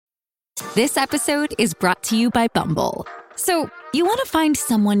This episode is brought to you by Bumble. So, you want to find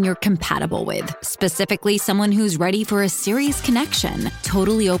someone you're compatible with, specifically someone who's ready for a serious connection,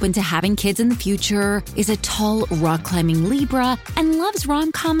 totally open to having kids in the future, is a tall, rock-climbing Libra, and loves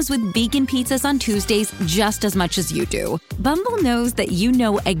rom-coms with vegan pizzas on Tuesdays just as much as you do. Bumble knows that you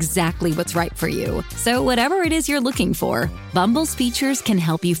know exactly what's right for you. So whatever it is you're looking for, Bumble's features can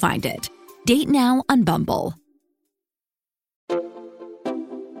help you find it. Date now on Bumble.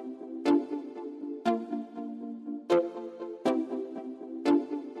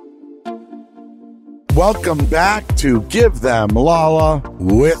 Welcome back to Give Them Lala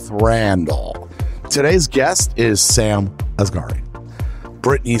with Randall. Today's guest is Sam Asghari,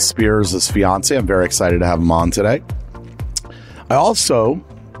 Britney Spears' fiance. I'm very excited to have him on today. I also,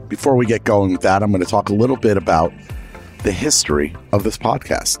 before we get going with that, I'm going to talk a little bit about the history of this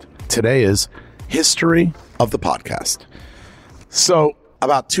podcast. Today is History of the Podcast. So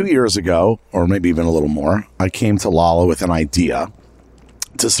about 2 years ago, or maybe even a little more, I came to Lala with an idea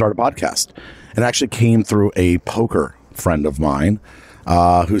to start a podcast. It actually came through a poker friend of mine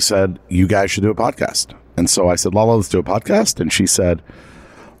who said, you guys should do a podcast. And so I said, Lala, let's do a podcast. And she said,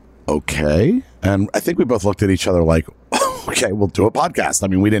 okay. And I think we both looked at each other like, okay, we'll do a podcast. I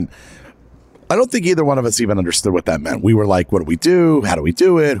mean, I don't think either one of us even understood what that meant. We were like, what do we do? How do we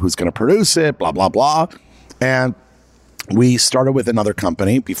do it? Who's going to produce it? Blah, blah, blah. And we started with another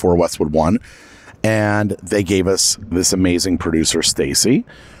company before Westwood One. And they gave us this amazing producer, Stacy,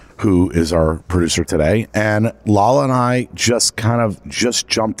 who is our producer today. And Lala and I just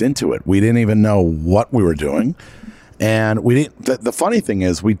jumped into it. We didn't even know what we were doing. And we didn't, the funny thing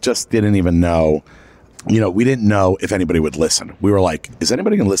is we just didn't even know, we didn't know if anybody would listen. We were like, is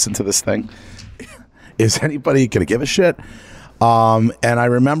anybody going to listen to this thing? Is anybody going to give a shit? And I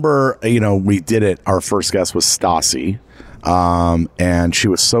remember, we did it. Our first guest was Stassi. And she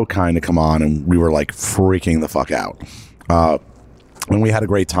was so kind to come on, and we were like freaking the fuck out. And we had a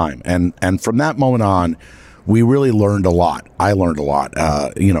great time. And from that moment on, we really learned a lot. I learned a lot.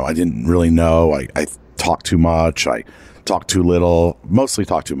 I didn't really know. I talked too much. I talked too little. Mostly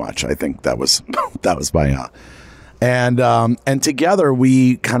talked too much. I think that was my and together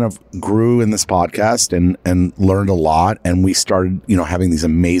we kind of grew in this podcast and learned a lot. And we started, having these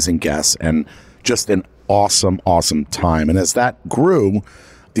amazing guests and just an awesome time. And as that grew,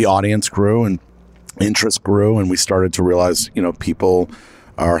 the audience grew and interest grew, and we started to realize, people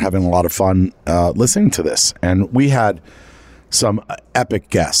are having a lot of fun listening to this. And we had some epic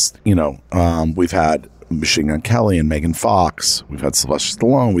guests. We've had Machine Gun Kelly and Megan Fox. We've had Sylvester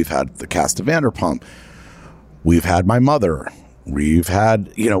Stallone. We've had the cast of Vanderpump. We've had my mother. We've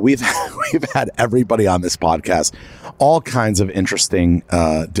had, we've had everybody on this podcast, all kinds of interesting,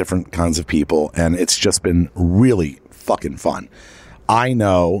 different kinds of people. And it's just been really fucking fun. I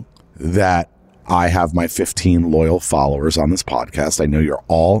know that I have my 15 loyal followers on this podcast. I know you're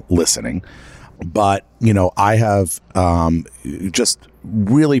all listening, but, I have just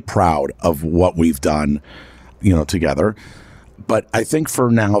really proud of what we've done, together. But I think for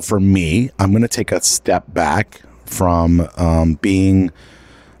me, I'm going to take a step back from being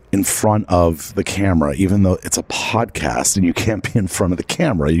in front of the camera, even though it's a podcast and you can't be in front of the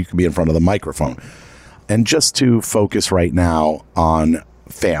camera. You can be in front of the microphone. And just to focus right now on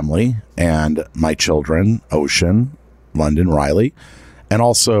family and my children, Ocean, London, Riley, and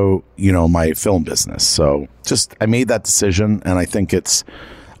also, my film business. So I made that decision, and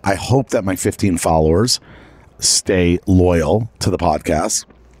I hope that my 15 followers stay loyal to the podcast,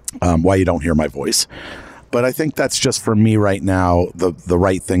 while you don't hear my voice. But I think that's just for me right now, the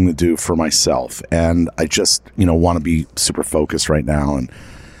right thing to do for myself. And I just, want to be super focused right now. And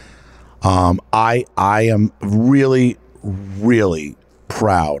I am really, really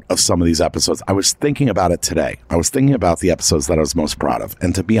proud of some of these episodes. I was thinking about it today. I was thinking about the episodes that I was most proud of.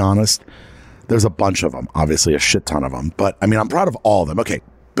 And to be honest, there's a bunch of them, obviously a shit ton of them. But I'm proud of all of them. Okay,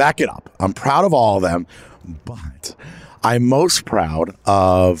 back it up. I'm proud of all of them. But I'm most proud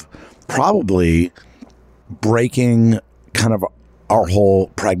of probably breaking kind of our whole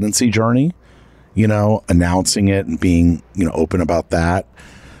pregnancy journey, announcing it and being, open about that.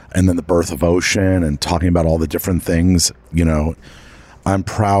 And then the birth of Ocean and talking about all the different things, I'm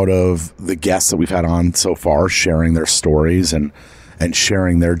proud of the guests that we've had on so far, sharing their stories and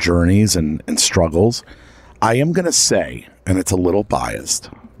sharing their journeys and struggles. I am going to say, and it's a little biased,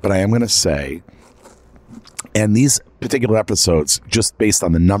 but I am going to say, and these particular episodes, just based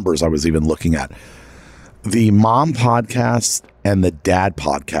on the numbers I was even looking at, the mom podcast and the dad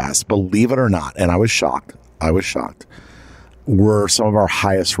podcast, believe it or not, and I was shocked, were some of our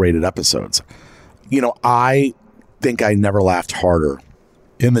highest rated episodes. I think I never laughed harder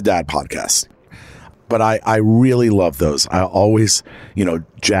in the Dad Podcast. But I really love those. I always,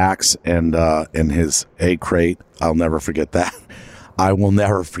 Jax and his egg crate. I'll never forget that. I will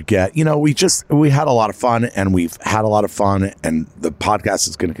never forget. We had a lot of fun, and we've had a lot of fun, and the podcast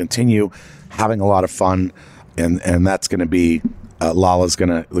is going to continue having a lot of fun, and that's going to be Lala's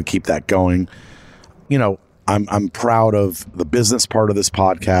going to keep that going. I'm proud of the business part of this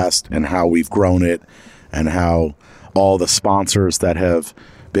podcast and how we've grown it, and how all the sponsors that have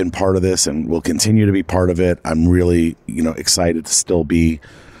been part of this and will continue to be part of it. I'm really, excited to still be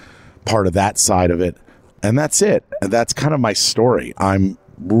part of that side of it. And that's it. That's kind of my story. I'm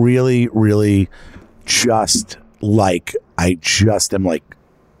really, really I just am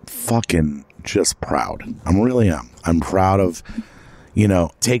fucking just proud. I really am. I'm proud of,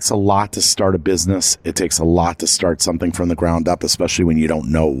 it takes a lot to start a business. It takes a lot to start something from the ground up, especially when you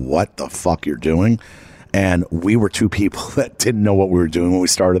don't know what the fuck you're doing. And we were two people that didn't know what we were doing when we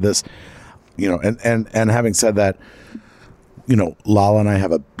started this, and having said that, Lala and I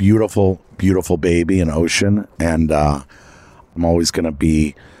have a beautiful, beautiful baby in Ocean, and I'm always going to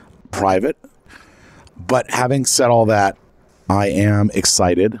be private. But having said all that, I am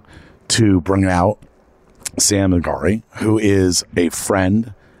excited to bring out Sam Asghari, who is a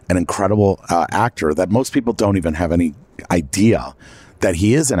friend, an incredible actor that most people don't even have any idea that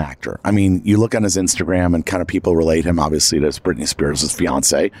he is an actor. I mean, you look on his Instagram and kind of people relate him, obviously, to Britney Spears'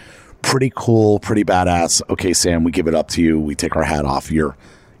 fiance. Pretty cool, pretty badass. Okay, Sam, we give it up to you. We take our hat off. You're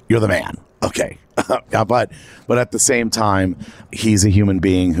the man. Okay. But at the same time, he's a human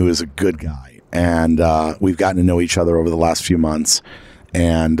being who is a good guy. And we've gotten to know each other over the last few months.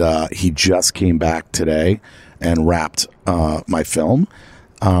 And he just came back today and wrapped my film.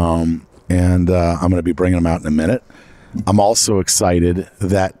 And I'm going to be bringing him out in a minute. I'm also excited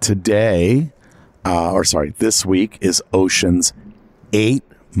that this week is Ocean's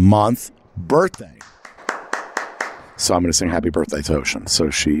 8-month birthday. So I'm going to sing happy birthday to Ocean. So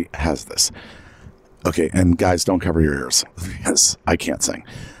she has this. Okay, and guys, don't cover your ears because I can't sing.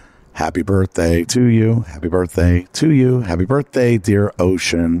 Happy birthday to you. Happy birthday to you. Happy birthday, dear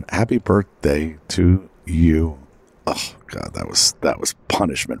Ocean. Happy birthday to you. Oh, God, that was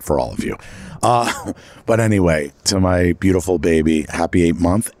punishment for all of you. But anyway, to my beautiful baby, happy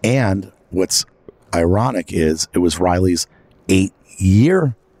 8-month. And what's ironic is it was Riley's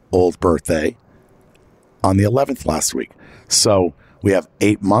 8-year-old birthday on the 11th last week. So we have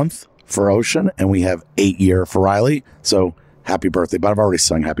 8-month for Ocean and we have 8-year for Riley. So happy birthday. But I've already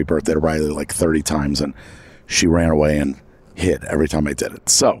sung happy birthday to Riley like 30 times and she ran away and hid every time I did it.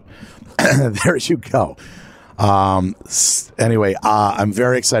 So there you go. Anyway, I'm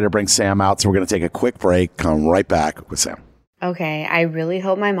very excited to bring Sam out. So we're going to take a quick break, come right back with Sam. Okay, I really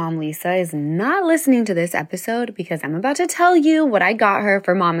hope my mom, Lisa, is not listening to this episode because I'm about to tell you what I got her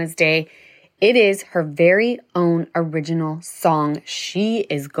for Mama's Day. It is her very own original song. She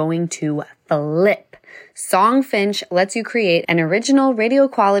is going to flip. Songfinch lets you create an original radio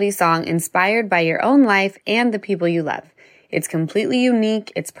quality song inspired by your own life and the people you love. It's completely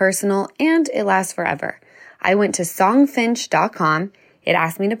unique, it's personal, and it lasts forever. I went to songfinch.com. It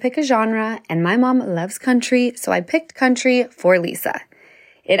asked me to pick a genre, and my mom loves country, so I picked country for Lisa.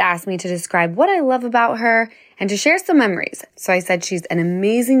 It asked me to describe what I love about her and to share some memories. So I said she's an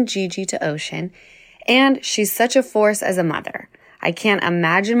amazing Gigi to Ocean, and she's such a force as a mother. I can't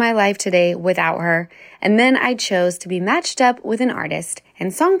imagine my life today without her. And then I chose to be matched up with an artist,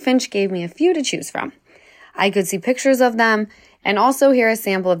 and Songfinch gave me a few to choose from. I could see pictures of them and also hear a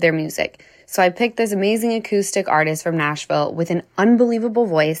sample of their music. So I picked this amazing acoustic artist from Nashville with an unbelievable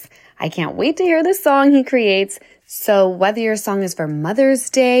voice. I can't wait to hear the song he creates. So whether your song is for Mother's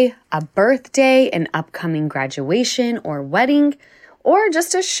Day, a birthday, an upcoming graduation or wedding, or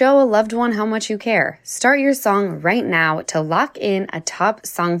just to show a loved one how much you care, start your song right now to lock in a top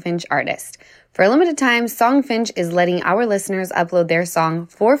Songfinch artist. For a limited time, Songfinch is letting our listeners upload their song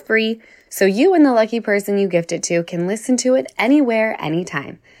for free, so you and the lucky person you gift it to can listen to it anywhere,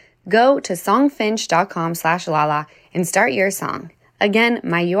 anytime. Go to songfinch.com/Lala and start your song. Again,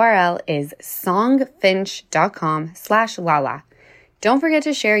 my URL is songfinch.com/Lala. Don't forget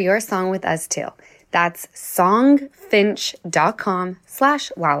to share your song with us too. That's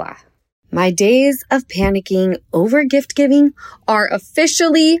songfinch.com/Lala. My days of panicking over gift giving are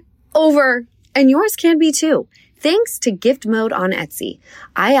officially over, and yours can be too. Thanks to Gift Mode on Etsy.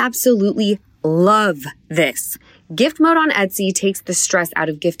 I absolutely love this. Gift Mode on Etsy takes the stress out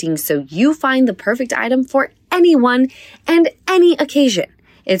of gifting so you find the perfect item for anyone and any occasion.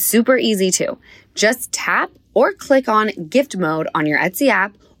 It's super easy too. Just tap or click on Gift Mode on your Etsy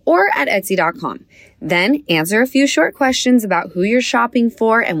app or at Etsy.com. Then answer a few short questions about who you're shopping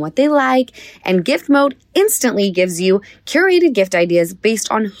for and what they like, and Gift Mode instantly gives you curated gift ideas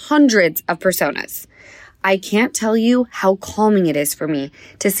based on hundreds of personas. I can't tell you how calming it is for me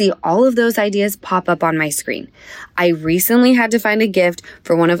to see all of those ideas pop up on my screen. I recently had to find a gift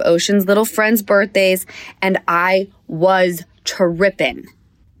for one of Ocean's little friend's birthdays, and I was tripping.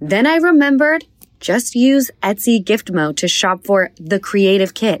 Then I remembered, just use Etsy Gift Mode to shop for the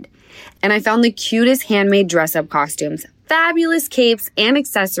creative kid. And I found the cutest handmade dress-up costumes, fabulous capes, and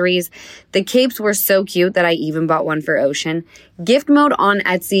accessories. The capes were so cute that I even bought one for Ocean. Gift Mode on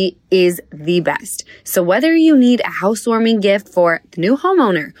Etsy is the best. So whether you need a housewarming gift for the new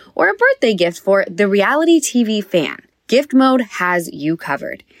homeowner or a birthday gift for the reality TV fan, Gift Mode has you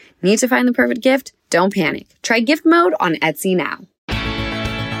covered. Need to find the perfect gift? Don't panic. Try Gift Mode on Etsy now.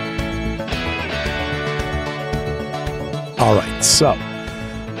 All right, so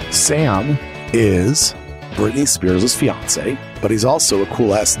Sam is Britney Spears' fiance, but he's also a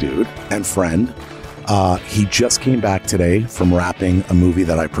cool-ass dude and friend. He just came back today from wrapping a movie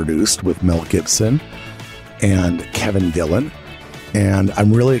that I produced with Mel Gibson and Kevin Dillon, and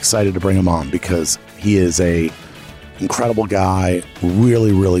I'm really excited to bring him on because he is a incredible guy,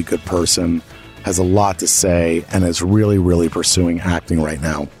 really, really good person, has a lot to say, and is really, really pursuing acting right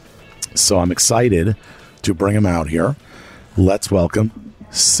now. So I'm excited to bring him out here. Let's welcome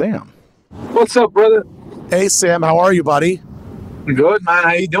Sam. What's up, brother? Hey, Sam, how are you, buddy? Good, man.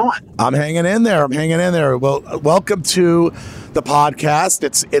 How you doing? I'm hanging in there. Well, welcome to the podcast.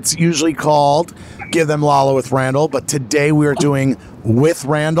 It's usually called Give Them Lala with Randall, but today we are doing with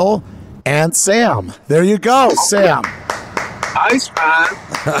Randall and Sam. There you go, Sam. Nice, man.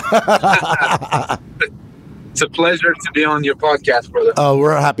 It's a pleasure to be on your podcast, brother. Oh,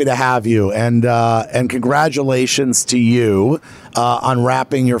 we're happy to have you, and congratulations to you on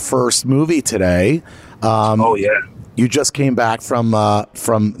wrapping your first movie today. Oh yeah, you just came back from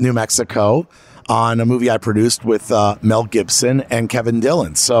New Mexico on a movie I produced with Mel Gibson and Kevin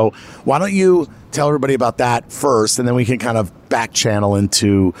Dillon. So why don't you tell everybody about that first, and then we can kind of back channel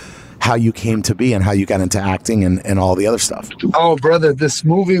into how you came to be and how you got into acting and all the other stuff. Oh, brother, this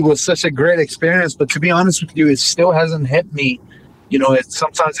movie was such a great experience, but to be honest with you, it still hasn't hit me. You know,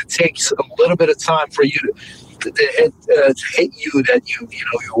 sometimes it takes a little bit of time for you to hit you that you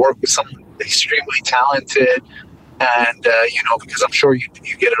work with someone extremely talented, and because I'm sure you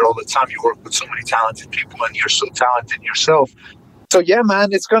get it all the time. You work with so many talented people, and you're so talented yourself. So yeah,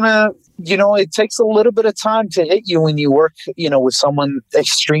 man, it's gonna, it takes a little bit of time to hit you when you work, with someone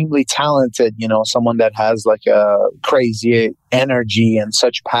extremely talented, someone that has like a crazy energy and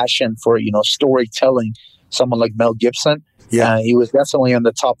such passion for, storytelling. Someone like Mel Gibson. Yeah, he was definitely on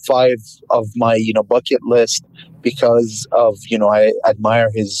the top 5 of my, bucket list because of, I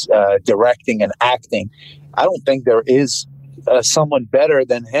admire his directing and acting. I don't think there is someone better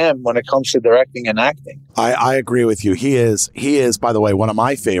than him when it comes to directing and acting. I agree with you. He is, by the way, one of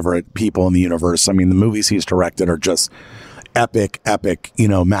my favorite people in the universe. I mean, the movies he's directed are just epic,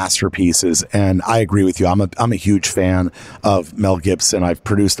 masterpieces. And I agree with you. I'm a huge fan of Mel Gibson. I've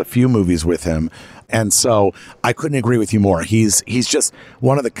produced a few movies with him. And so I couldn't agree with you more. He's just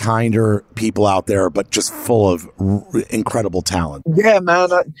one of the kinder people out there, but just full of incredible talent. Yeah, man.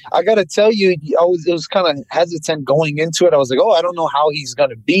 I got to tell you, I was kind of hesitant going into it. I was like, I don't know how he's going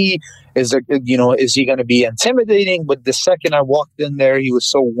to be. Is he going to be intimidating? But the second I walked in there, he was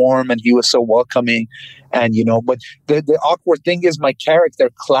so warm and he was so welcoming. And, but the awkward thing is my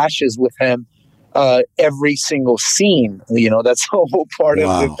character clashes with him every single scene. That's the whole part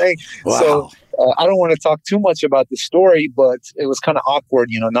of the thing. Wow. So I don't want to talk too much about the story, but it was kind of awkward,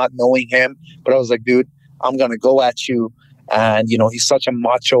 not knowing him. But I was like, dude, I'm going to go at you. And, he's such a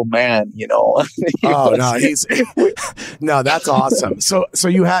macho man, No, that's awesome. So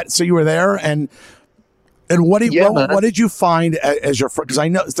you were there and what did you find as your, because I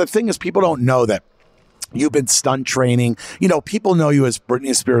know the thing is people don't know that you've been stunt training. People know you as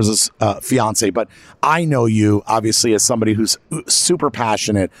Britney Spears' fiance, but I know you obviously as somebody who's super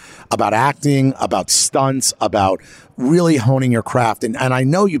passionate about acting, about stunts, about really honing your craft. And I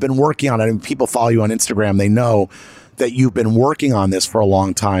know you've been working on it. And people follow you on Instagram. They know that you've been working on this for a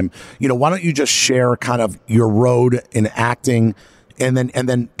long time. Why don't you just share kind of your road in acting and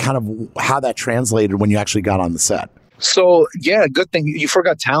then kind of how that translated when you actually got on the set? So, yeah, good thing you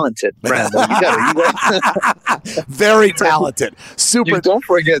forgot talented, Brandon. Very talented. Super. Don't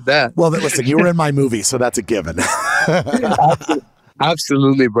forget that. Well, listen, you were in my movie, so that's a given.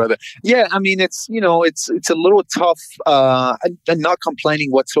 Absolutely, brother. Yeah, I mean, it's it's a little tough. I'm not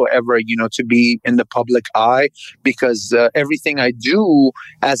complaining whatsoever. To be in the public eye because everything I do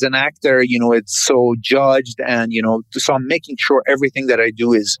as an actor, it's so judged, and so I'm making sure everything that I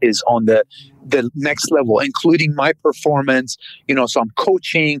do is on the next level, including my performance. So I'm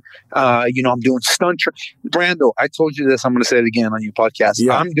coaching. I'm doing stunt. Brando, I told you this. I'm going to say it again on your podcast.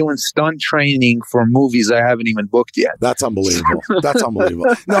 Yeah. I'm doing stunt training for movies I haven't even booked yet. That's unbelievable. That's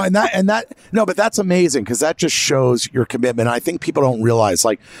unbelievable. No, but that's amazing because that just shows your commitment. I think people don't realize,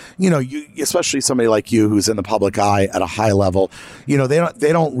 like, you, especially somebody like you who's in the public eye at a high level,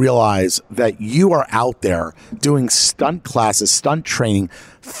 they don't realize that you are out there doing stunt classes, stunt training,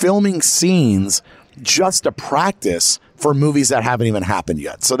 filming scenes just to practice for movies that haven't even happened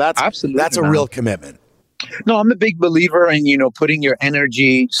yet. So that's a real commitment. No, I'm a big believer in, putting your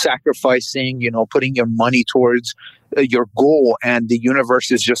energy, sacrificing, putting your money towards your goal, and the universe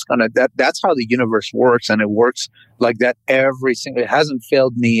is just that's how the universe works. And it works like that it hasn't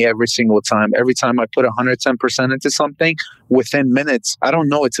failed me every single time. Every time I put 110% into something within minutes, I don't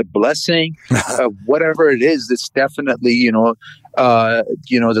know, it's a blessing, whatever it is, it's definitely,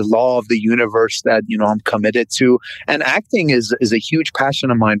 the law of the universe that, I'm committed to. And acting is a huge passion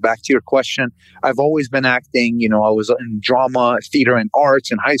of mine. Back to your question, I've always been acting. I was in drama, theater, and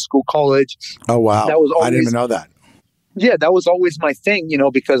arts in high school, college. Oh, wow. I didn't even know that. Yeah, that was always my thing,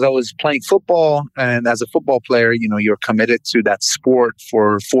 because I was playing football, and as a football player, you're committed to that sport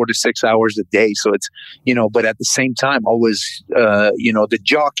for 4 to 6 hours a day. So it's, but at the same time, I was, the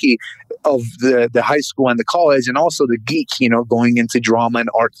jockey of the high school and the college, and also the geek, going into drama and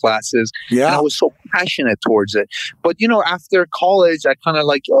art classes. Yeah. And I was so passionate towards it. But, after college, I kind of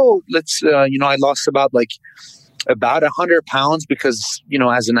let's, I lost about 100 pounds because,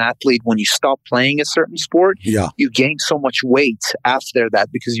 as an athlete, when you stop playing a certain sport, you gain so much weight after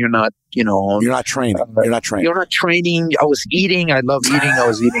that because you're not, you're not training. You're not training. I was eating. I love eating. I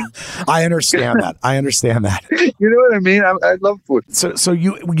was eating. I understand that. You know what I mean? I love food. So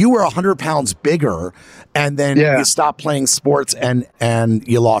you were 100 pounds bigger, and then you stopped playing sports and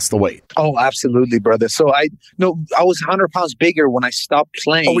you lost the weight. Oh, absolutely, brother. So I was 100 pounds bigger when I stopped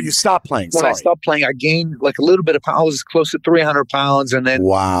playing. Oh, when you stopped playing. When I stopped playing, I gained a little bit of pounds. I was close to 300 pounds. And then,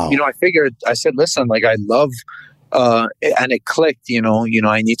 I said, listen, I love, and it clicked,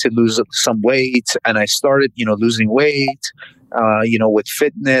 I need to lose some weight. And I started, losing weight, with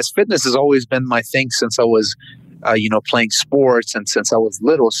fitness. Fitness has always been my thing since I was, playing sports and since I was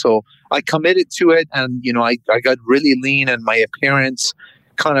little. So I committed to it, and, I got really lean, and my appearance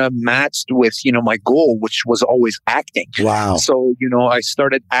kind of matched with, my goal, which was always acting. Wow. So, I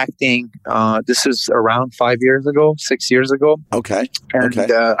started acting, this is around 6 years ago. Okay. And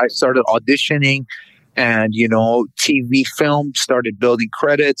I started auditioning, and, TV, film, started building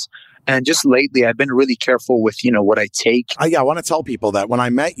credits. And just lately, I've been really careful with, what I take. I want to tell people that when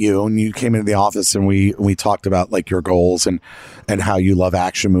I met you and you came into the office and we talked about your goals and how you love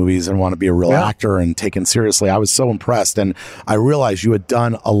action movies and want to be a real actor and taken seriously, I was so impressed. And I realized you had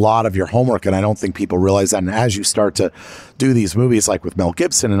done a lot of your homework, and I don't think people realize that. And as you start to do these movies like with Mel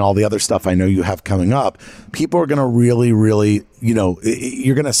Gibson and all the other stuff I know you have coming up, people are going to really, really,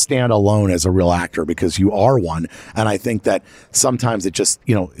 you're going to stand alone as a real actor because you are one. And I think that sometimes it just,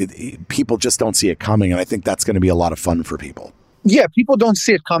 people just don't see it coming. And I think that's going to be a lot of fun for people. Yeah, people don't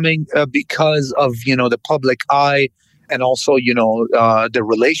see it coming because of, the public eye. And also, the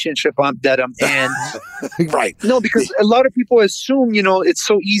relationship that I'm in. Right. No, because a lot of people assume, it's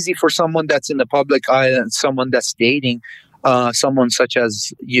so easy for someone that's in the public eye and someone that's dating someone such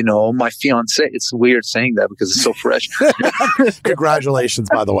as, my fiance. It's weird saying that because it's so fresh. Congratulations,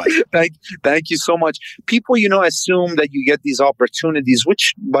 by the way. Thank you so much. People, assume that you get these opportunities,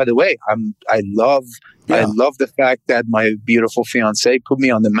 which, by the way, I love. Yeah. I love the fact that my beautiful fiance put me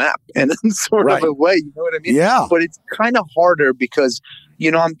on the map in sort of a way, you know what I mean? Yeah. But it's kind of harder because,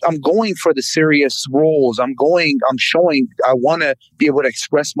 I'm going for the serious roles. I'm showing, I want to be able to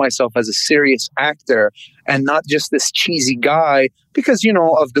express myself as a serious actor and not just this cheesy guy because,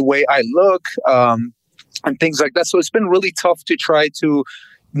 of the way I look and things like that. So it's been really tough to try to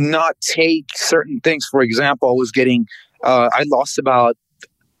not take certain things. For example, I was getting, I lost about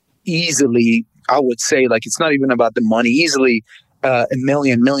easily, I would say, it's not even about the money, easily $1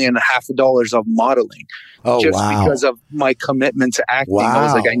 million and a half of modeling. Oh, just wow. because of my commitment to acting. Wow. I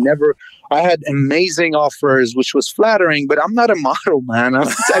was I had amazing offers, which was flattering, but I'm not a model, man. I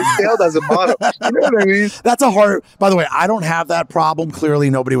failed as a model. You know what I mean? That's by the way, I don't have that problem. Clearly,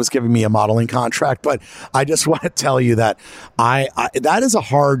 nobody was giving me a modeling contract, but I just want to tell you that that is a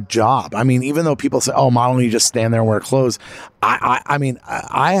hard job. I mean, even though people say, oh, modeling, you just stand there and wear clothes. I mean,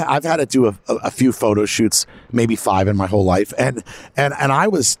 I've had to do a few photo shoots, maybe 5 in my whole life. And I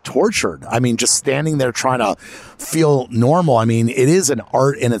was tortured. I mean, just standing there trying to feel normal. I mean, it is an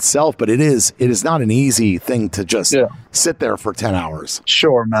art in itself, but it is not an easy thing to just sit there for 10 hours.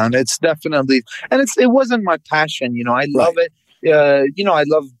 Sure, man. It's definitely, and it wasn't my passion. You know, I love it. You know, I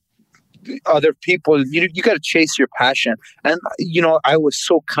love other people. You got to chase your passion. And, you know, I was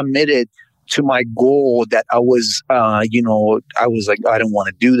so committed to my goal that I was, you know, I was like, I don't want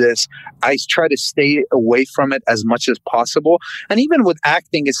to do this. I try to stay away from it as much as possible. And even with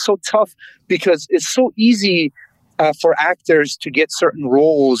acting, it's so tough because it's so easy for actors to get certain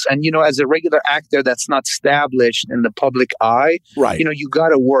roles. And, you know, as a regular actor that's not established in the public eye, right, you know, you got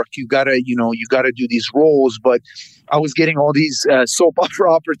to work, you got to do these roles. But I was getting all these soap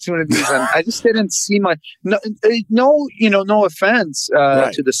opera opportunities, and I just didn't see no offense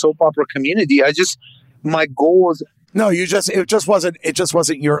right, to the soap opera community. My goal was, no, it just wasn't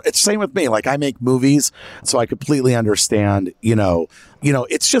it's same with me. Like, I make movies, so I completely understand, you know,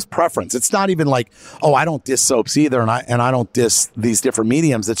 it's just preference. It's not even like, oh, I don't diss soaps either. And I don't diss these different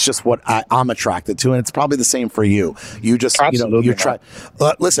mediums. It's just what I'm attracted to. And it's probably the same for you. You just, absolutely, you try.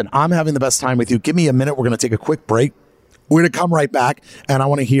 Listen, I'm having the best time with you. Give me a minute. We're going to take a quick break. We're going to come right back, and I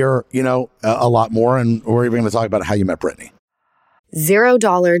want to hear, you know, a lot more. And we're even going to talk about how you met Brittany.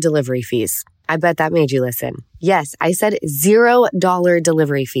 $0 delivery fees. I bet that made you listen. Yes, I said $0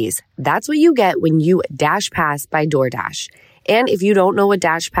 delivery fees. That's what you get when you Dash Pass by DoorDash. And if you don't know what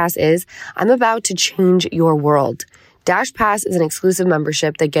Dash Pass is, I'm about to change your world. Dash Pass is an exclusive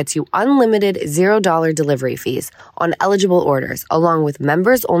membership that gets you unlimited $0 delivery fees on eligible orders, along with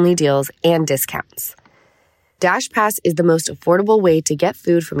members-only deals and discounts. Dash Pass is the most affordable way to get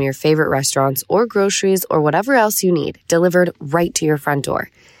food from your favorite restaurants or groceries or whatever else you need delivered right to your front door.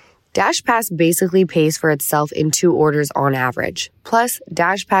 Dash Pass basically pays for itself in 2 orders on average. Plus,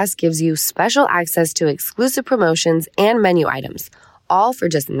 Dash Pass gives you special access to exclusive promotions and menu items, all for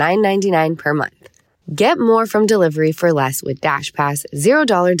just $9.99 per month. Get more from delivery for less with Dash Pass,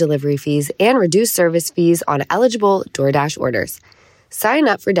 $0 delivery fees, and reduced service fees on eligible DoorDash orders. Sign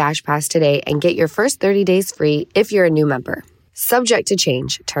up for Dash Pass today and get your first 30 days free if you're a new member. Subject to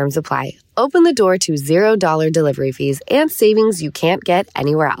change. Terms apply. Open the door to $0 delivery fees and savings you can't get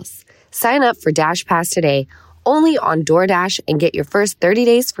anywhere else. Sign up for Dash Pass today, only on DoorDash, and get your first 30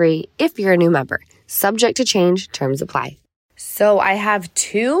 days free if you're a new member. Subject to change. Terms apply. So I have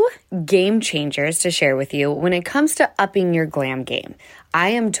 2 game changers to share with you when it comes to upping your glam game. I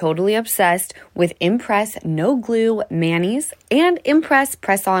am totally obsessed with Impress No Glue Manis and Impress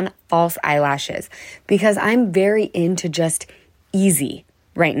Press-On False Eyelashes because I'm very into just easy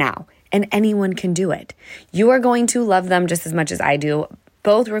right now, and anyone can do it. You are going to love them just as much as I do.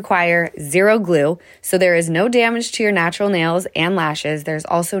 Both require 0 glue, so there is no damage to your natural nails and lashes. There's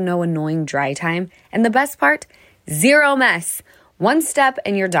also no annoying dry time. And the best part, 0 mess. 1 step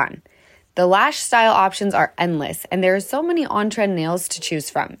and you're done. The lash style options are endless, and there are so many on-trend nails to choose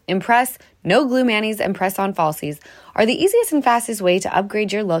from. Impress, No Glue Manis, and Press-On Falsies are the easiest and fastest way to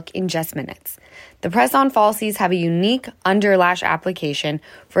upgrade your look in just minutes. The Press-On Falsies have a unique under lash application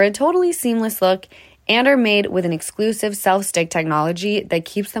for a totally seamless look and are made with an exclusive self-stick technology that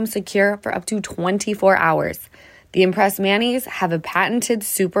keeps them secure for up to 24 hours. The Impress Manis have a patented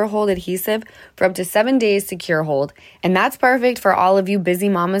super hold adhesive for up to 7 days secure hold, and that's perfect for all of you busy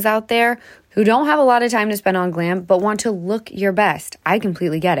mamas out there who don't have a lot of time to spend on glam but want to look your best. I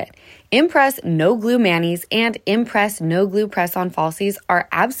completely get it. Impress No Glue Manis and Impress No Glue Press-On Falsies are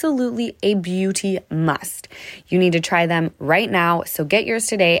absolutely a beauty must. You need to try them right now, so get yours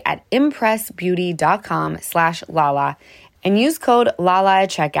today at impressbeauty.com/Lala and use code LALA at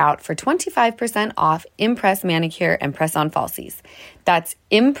checkout for 25% off Impress Manicure and Press-On Falsies. That's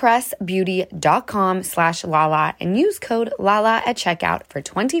impressbeauty.com/Lala and use code LALA at checkout for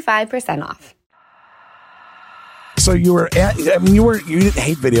 25% off. So you didn't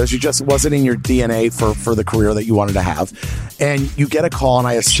hate videos. You just wasn't in your DNA for the career that you wanted to have. And you get a call, and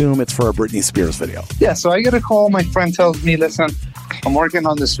I assume it's for a Britney Spears video. Yeah, so I get a call. My friend tells me, listen, I'm working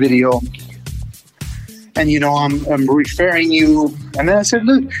on this video. And, you know, I'm referring you. And then I said,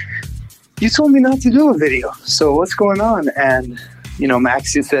 look, you told me not to do a video. So what's going on? And, you know,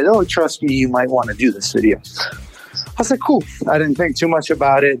 Maxie said, oh, trust me, you might want to do this video. I was like, cool. I didn't think too much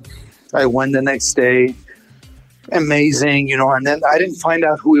about it. I went the next day. amazing, you know, and then I didn't find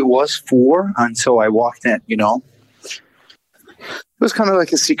out who it was for until I walked in, you know. It was kind of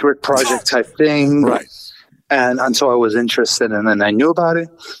like a secret project type thing. Right. And until I was interested, and then I knew about it.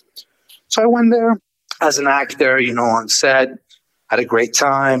 So I went there as an actor, you know, on set, had a great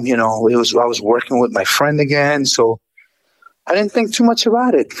time, you know. I was working with my friend again, so I didn't think too much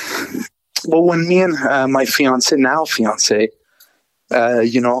about it. But when me and my now fiance,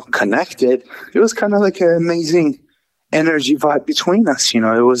 you know, connected, it was kind of like an amazing energy vibe between us. You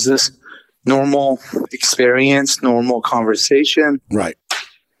know, it was this normal experience, normal conversation. Right.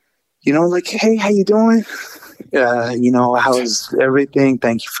 You know, like, hey, how you doing? You know, how's everything?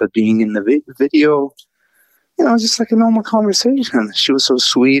 Thank you for being in the video. You know, just like a normal conversation. She was so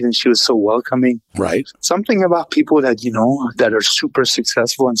sweet and she was so welcoming. Right. Something about people that, you know, that are super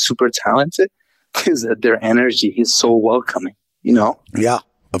successful and super talented is that their energy is so welcoming, you know? Yeah,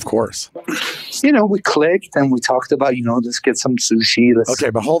 of course. You know, we clicked and we talked about, you know, let's get some sushi. Okay,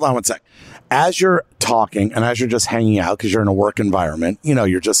 but hold on one sec. As you're talking and as you're just hanging out, because you're in a work environment, you know,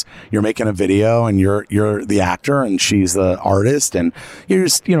 you're making a video and you're the actor and she's the artist and you're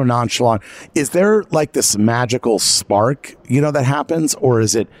just, you know, nonchalant. Is there like this magical spark, you know, that happens, or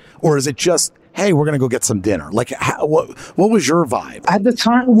is it just, hey, we're gonna go get some dinner? Like, what was your vibe at the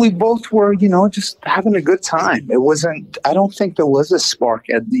time? We both were, you know, just having a good time. It wasn't. I don't think there was a spark,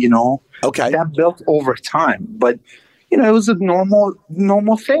 you know. Okay. That built over time, but. You know, it was a normal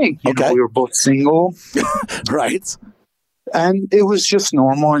thing. You know, we were both single. Right. And it was just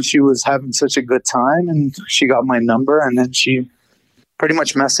normal. And she was having such a good time. And she got my number. And then she pretty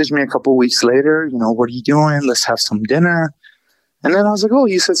much messaged me a couple of weeks later. You know, what are you doing? Let's have some dinner. And then I was like, oh,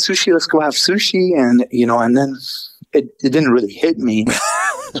 you said sushi. Let's go have sushi. And, you know, and then it didn't really hit me.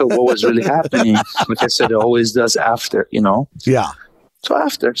 So what was really happening? Like I said, it always does after, you know? Yeah.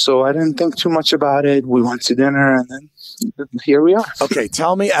 So I didn't think too much about it. We went to dinner and then here we are. Okay,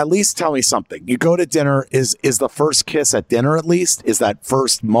 tell me something. You go to dinner, is the first kiss at dinner at least? Is that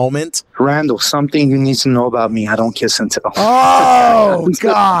first moment? Randall, something you need to know about me. I don't kiss and tell. Oh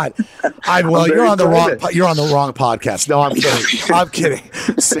God. You're on the wrong podcast. No, I'm kidding. I'm kidding.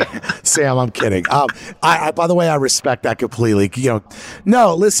 Sam, I'm kidding. I by the way, I respect that completely. You know,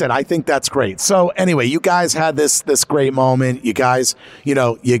 no, listen, I think that's great. So anyway, you guys had this great moment. You guys, you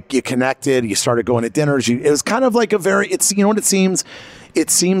know, you connected, you started going to dinners. It was kind of like you know what it seems? It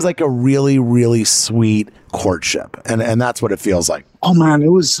seems like a really, really sweet courtship. And that's what it feels like. Oh man,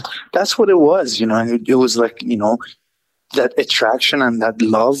 that's what it was, you know. It was like, you know, that attraction and that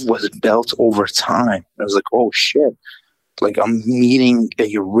love was built over time. I was like, oh shit. Like I'm meeting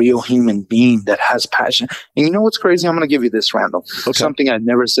a real human being that has passion. And you know what's crazy? I'm going to give you this, Randall. Okay. Something I've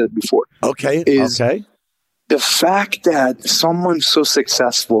never said before. Okay. Okay. The fact that someone so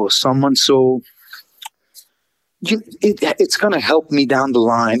successful, someone so... it's going to help me down the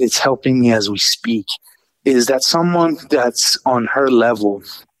line. It's helping me as we speak. Is that someone that's on her level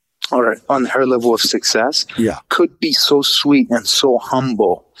or on her level of success could be so sweet and so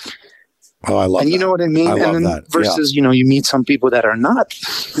humble. Oh, I love that. And you know what I mean? I love that. Versus, you know, you meet some people that are not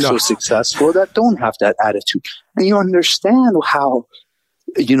so successful that don't have that attitude. And you understand how,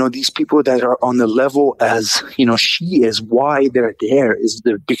 you know, these people that are on the level as, you know, she is, why they're there is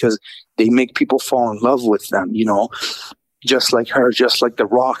because they make people fall in love with them, you know, just like her, just like The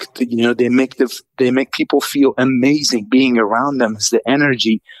Rock, you know, they make people feel amazing being around them. It's the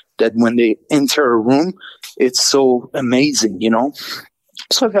energy that when they enter a room, it's so amazing, you know?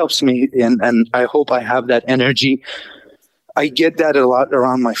 So it helps me. And I hope I have that energy. I get that a lot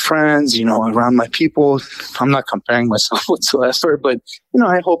around my friends, you know, around my people. I'm not comparing myself whatsoever, but, you know,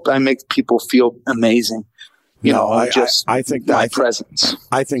 I hope I make people feel amazing. I think my presence.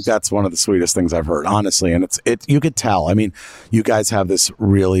 I think that's one of the sweetest things I've heard, honestly. And you could tell. I mean, you guys have this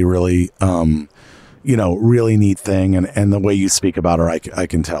really, really, you know, really neat thing, and the way you speak about her, I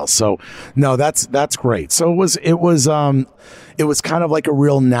can tell. So, no, that's great. So it was kind of like a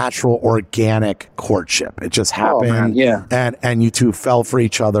real natural, organic courtship. It just happened, and you two fell for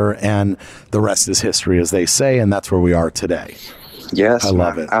each other, and the rest is history, as they say, and that's where we are today. Yes, I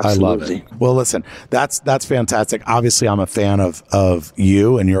love it. Absolutely. I love it. Well, listen, that's fantastic. Obviously, I'm a fan of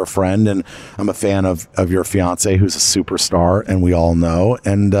you and your friend, and I'm a fan of your fiance, who's a superstar, and we all know.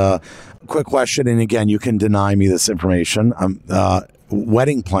 And quick question, and again, you can deny me this information.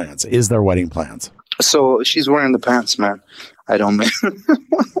 Wedding plans. Is there wedding plans? So she's wearing the pants, man. I don't mean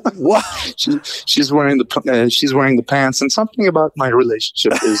what she's wearing the pants, and something about my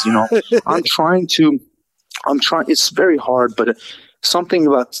relationship is, you know, I'm trying. It's very hard, but something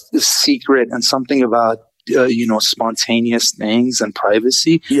about the secret and something about spontaneous things and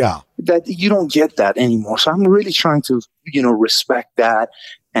privacy. Yeah. That you don't get that anymore. So I'm really trying to, respect that.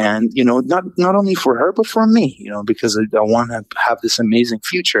 And, not only for her, but for me, because I want to have this amazing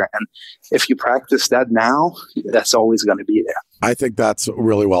future. And if you practice that now, that's always going to be there. I think that's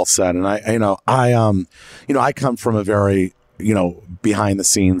really well said. And I come from a very, behind the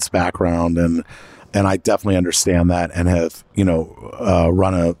scenes background, and I definitely understand that, and have,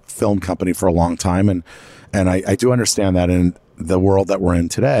 run a film company for a long time. And I do understand that in the world that we're in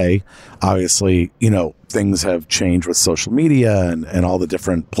today, obviously, things have changed with social media and all the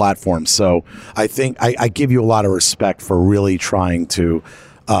different platforms. So I think I give you a lot of respect for really trying to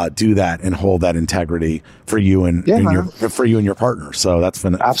do that and hold that integrity for you and your partner. So that's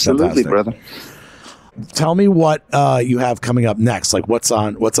absolutely fantastic. Brother. Tell me what you have coming up next. Like what's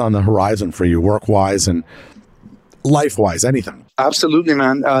on the horizon for you, work wise and life wise, anything. Absolutely,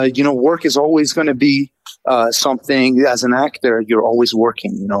 man. Work is always going to be something. As an actor, you're always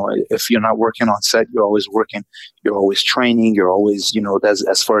working. If you're not working on set, you're always working. You're always training. You're always,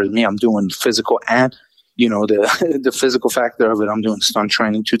 as far as me, I'm doing physical and, the physical factor of it. I'm doing stunt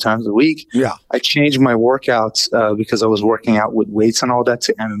training 2 times a week. Yeah. I changed my workouts because I was working out with weights and all that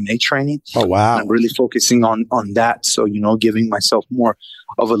to MMA training. Oh, wow. I'm really focusing on that. So, giving myself more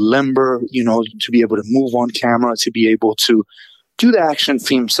of a limber, to be able to move on camera, to be able to do the action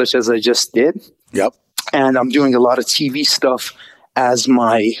themes such as I just did. Yep. And I'm doing a lot of TV stuff as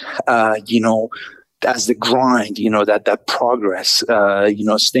my, as the grind, that progress,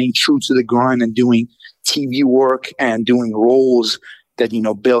 staying true to the grind and doing TV work and doing roles that,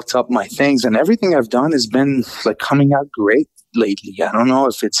 built up my things. And everything I've done has been like coming out great lately. I don't know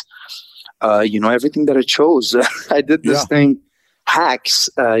if it's, everything that I chose. I did this thing, Hacks,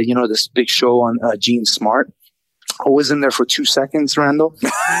 this big show on Gene Smart. I was in there for 2 seconds, Randall.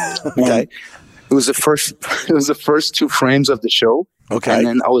 Okay. It was the first 2 frames of the show. Okay. And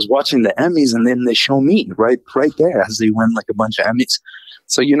then I was watching the Emmys, and then they show me right there as they win like a bunch of Emmys.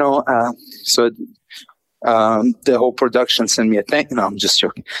 So, the whole production sent me a thank you. No, I'm just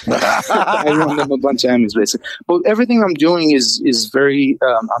joking. I won them a bunch of Emmys, basically. But everything I'm doing is very,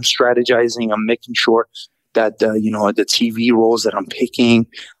 I'm strategizing. I'm making sure that, the TV roles that I'm picking,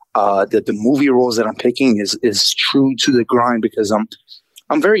 that the movie roles that I'm picking is true to the grind, because I'm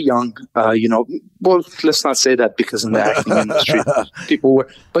very young, well, let's not say that, because in the acting industry, people were,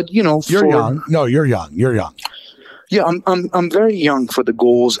 but you're young. No, you're young. You're young. Yeah, I'm very young for the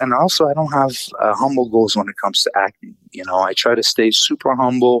goals, and also I don't have humble goals when it comes to acting. I try to stay super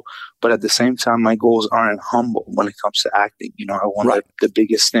humble, but at the same time, my goals aren't humble when it comes to acting. I want the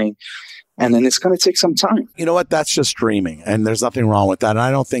biggest thing. And then it's going to take some time. You know what? That's just dreaming. And there's nothing wrong with that. And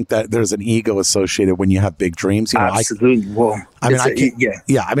I don't think that there's an ego associated when you have big dreams. Absolutely.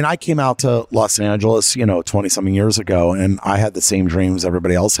 I came out to Los Angeles, 20 something years ago, and I had the same dreams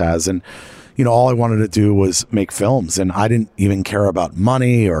everybody else has. And, all I wanted to do was make films, and I didn't even care about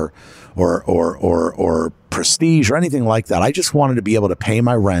money or prestige or anything like that. I just wanted to be able to pay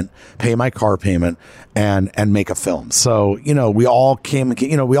my rent, pay my car payment, and make a film. So, we all come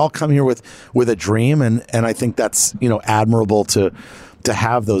here with a dream, and I think that's, admirable to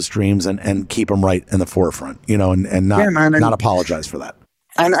have those dreams and keep them right in the forefront, and not apologize for that.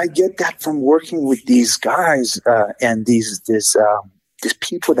 And I get that from working with these guys and these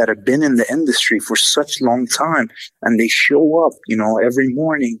people that have been in the industry for such a long time, and they show up, every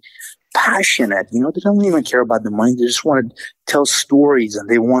morning passionate, they don't even care about the money. They just want to tell stories, and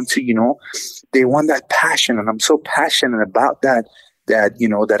they want to, they want that passion. And I'm so passionate about that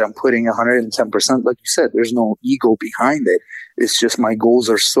I'm putting 110%. Like you said, there's no ego behind it. It's just my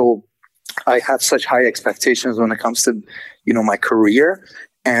goals are I have such high expectations when it comes to, my career,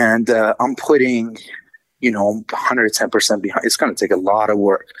 and I'm putting 110% behind. It's going to take a lot of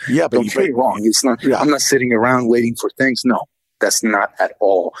work. Yeah, but don't get me wrong. It's not. Yeah. I'm not sitting around waiting for things. No, that's not at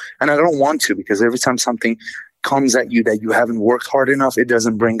all. And I don't want to, because every time something comes at you that you haven't worked hard enough, it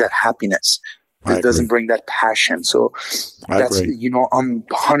doesn't bring that happiness. It doesn't bring that passion. So that's, I'm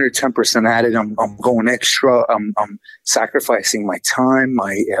 110% at it. I'm going extra. I'm sacrificing my time,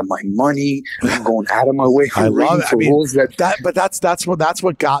 my money. I'm going out of my way. I love it. That's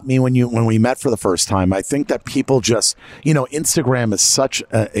what got me when we met for the first time. I think that people just, Instagram is such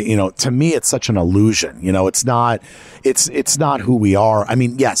to me, it's such an illusion. It's not who we are. I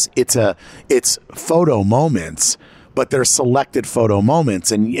mean, yes, it's photo moments, but there's selected photo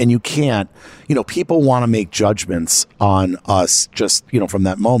moments, and you can't, people want to make judgments on us just, from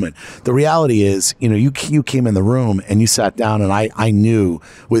that moment. The reality is, you came in the room and you sat down, and I knew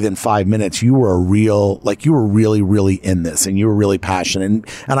within 5 minutes you were you were really, really in this, and you were really passionate.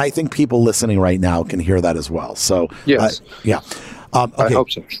 And I think people listening right now can hear that as well. So, yes. Yeah. Okay. I hope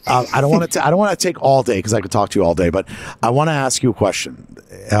so. I don't want to take all day because I could talk to you all day, but I want to ask you a question.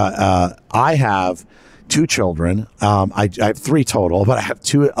 I have 2 children. I have 3 total, but I have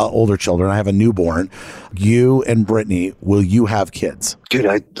 2 older children. I have a newborn. You and Brittany, will you have kids? Dude,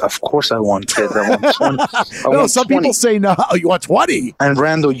 of course I want kids. I want 20. Some people say no. You want 20? And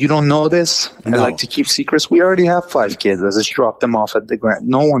Randall, you don't know this? No. I like to keep secrets. We already have 5 kids. I just dropped them off at the grant.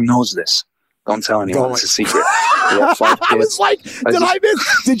 No one knows this. Don't tell anyone. It's a secret. We have 5 kids. I was like, did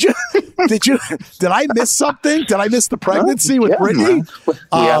I miss something? Did I miss the pregnancy with Brittany? Man. We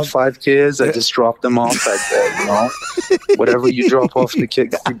have 5 kids. I just dropped them off at, whatever you drop off the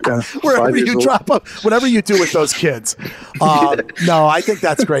kid. Wherever you drop off, whatever you do with those kids. No, I think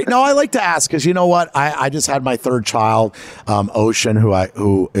that's great. No, I like to ask because you know what? I just had my 3rd child, Ocean,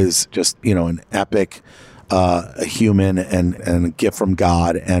 who is just, an epic a human and a gift from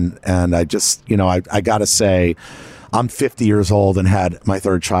God. And I just, I got to say, I'm 50 years old and had my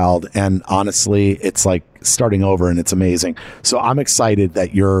 3rd child. And honestly, it's like starting over and it's amazing. So I'm excited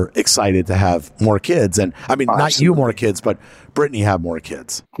that you're excited to have more kids. And I mean, not you more kids, but Brittany have more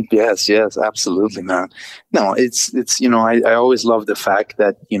kids. Yes, absolutely, man. No, it's I always love the fact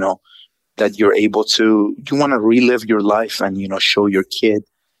that, that you're able to, you want to relive your life and, show your kid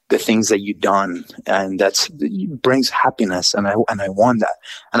the things that you've done, and it brings happiness. And I want that,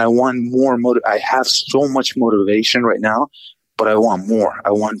 and I want more. I have so much motivation right now, but I want more.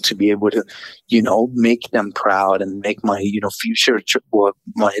 I want to be able to, make them proud and make my, future,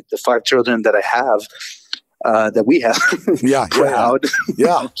 the 5 children that I have, that we have, proud.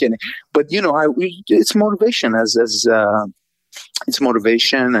 Yeah. I'm kidding. But it's motivation it's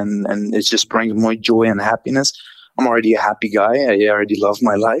motivation, and it just brings more joy and happiness. I'm already a happy guy. I already love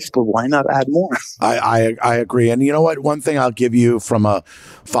my life, but why not add more? I agree. And you know what? One thing I'll give you from a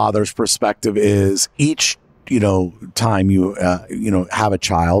father's perspective is each, time you, have a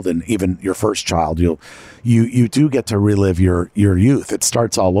child, and even your first child, you do get to relive your youth. It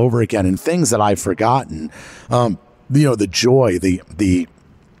starts all over again, and things that I've forgotten, the joy,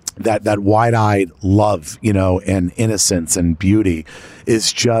 that wide-eyed love, and innocence and beauty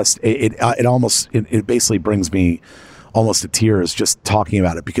is just, it basically brings me almost to tears just talking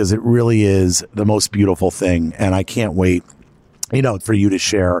about it, because it really is the most beautiful thing. And I can't wait, for you to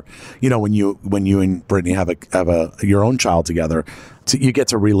share, when you and Brittany have your own child together, you get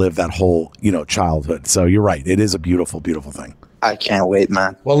to relive that whole, childhood. So you're right. It is a beautiful, beautiful thing. I can't wait,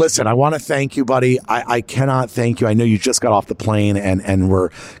 man. Well, listen, I want to thank you, buddy. I cannot thank you. I know you just got off the plane and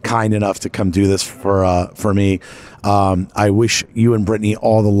were kind enough to come do this for me. I wish you and Brittany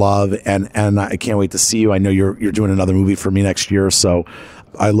all the love, and I can't wait to see you. I know you're doing another movie for me next year, so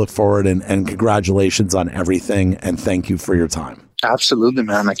I look forward, and congratulations on everything, and thank you for your time. Absolutely,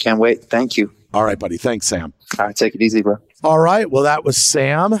 man. I can't wait. Thank you. All right, buddy. Thanks, Sam. All right, take it easy, bro. All right. Well, that was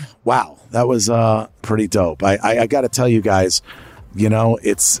Sam. Wow. That was pretty dope. I got to tell you guys,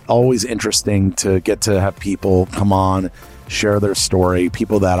 it's always interesting to get to have people come on, share their story,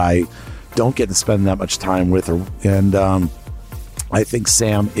 people that I don't get to spend that much time with. And I think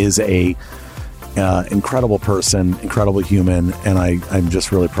Sam is a incredible person, incredible human, and I'm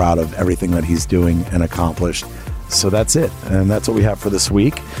just really proud of everything that he's doing and accomplished. So that's it. And that's what we have for this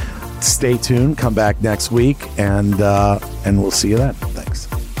week. Stay tuned. Come back next week, and we'll see you then. Thanks.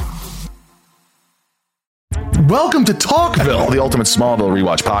 Welcome to Talkville, the ultimate Smallville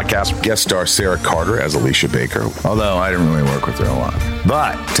rewatch podcast. Guest star Sarah Carter as Alicia Baker, although I didn't really work with her a lot.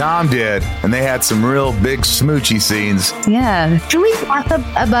 But Tom did, and they had some real big smoochy scenes. Yeah. Can we talk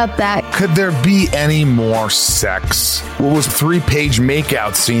about that? Could there be any more sex? What was a 3-page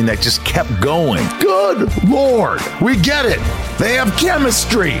makeout scene that just kept going? Good Lord. We get it. They have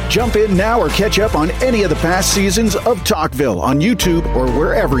chemistry. Jump in now or catch up on any of the past seasons of Talkville on YouTube or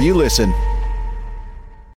wherever you listen.